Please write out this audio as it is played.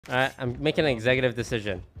Alright, I'm making an executive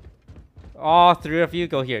decision. All three of you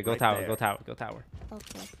go here. Go tower. there. Go tower. Go tower.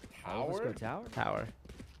 Okay. Tower? Let's go tower. Tower.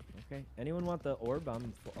 Okay. Anyone want the orb? Oh,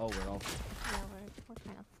 we're all. Yeah, we're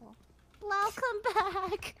kind of full. Welcome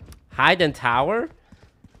back. Hide in tower.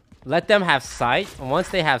 Let them have sight. And once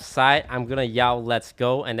they have sight, I'm gonna yell, "Let's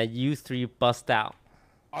go!" And then you three bust out.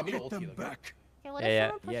 I'm gonna ult them back. Okay, what Yeah,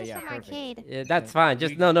 if someone pushes from perfect. arcade? Yeah, that's fine.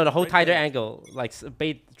 Just no, the whole Right tighter there. angle, like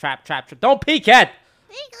bait, trap. Don't peek it.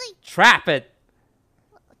 Legally. Trap it.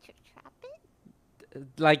 Trap it?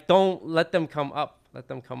 Like don't let them come up. Let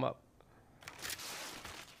them come up.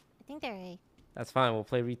 I think they're A. That's fine. We'll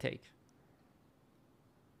play retake.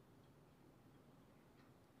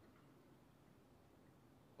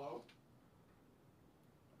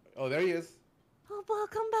 Oh, there he is. Oh,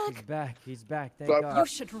 welcome He's back. back. He's back. Thank So- God. You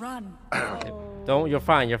should run. Don't. You're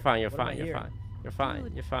fine. You're fine. You're What am I fine. You're here? fine. You're fine.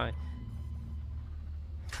 Dude. You're fine.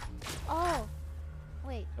 Oh.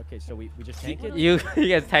 Wait. Okay, so we just tank it. You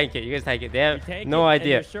guys tank it. You guys tank it. They We have tank no it, and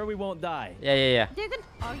idea. you're sure we won't die. Yeah. They're gonna.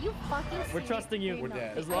 Are you fucking serious? We're trusting you. They're We're not.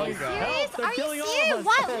 dead. As Are long you as serious? help, they're Are you killing all of serious? us.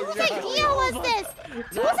 What? Oh, Whose God. idea was this?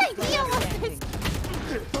 Whose idea was this?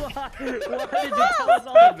 Why did you tell us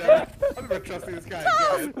all that? I'm never trusting this guy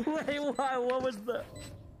again. Wait, why? What was the?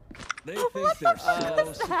 They think they're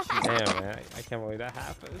so secure. Damn, man. I can't believe that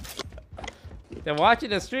happened. They're watching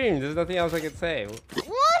the stream. There's nothing else I can say. What do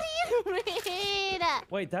you mean?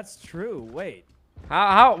 Wait, that's true. Wait.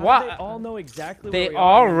 How? How do What? they all know exactly. They where we are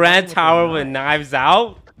all and ran run with tower their with knives? knives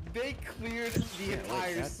out. They cleared the entire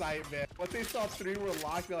that's- site, man. Once they saw three were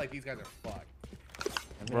locked, they're like, these guys are fucked.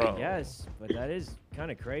 I mean, Bro. I guess, but that is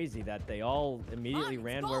kind of crazy that they all immediately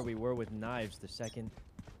ran where we were with knives the second.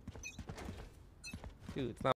 Dude, it's not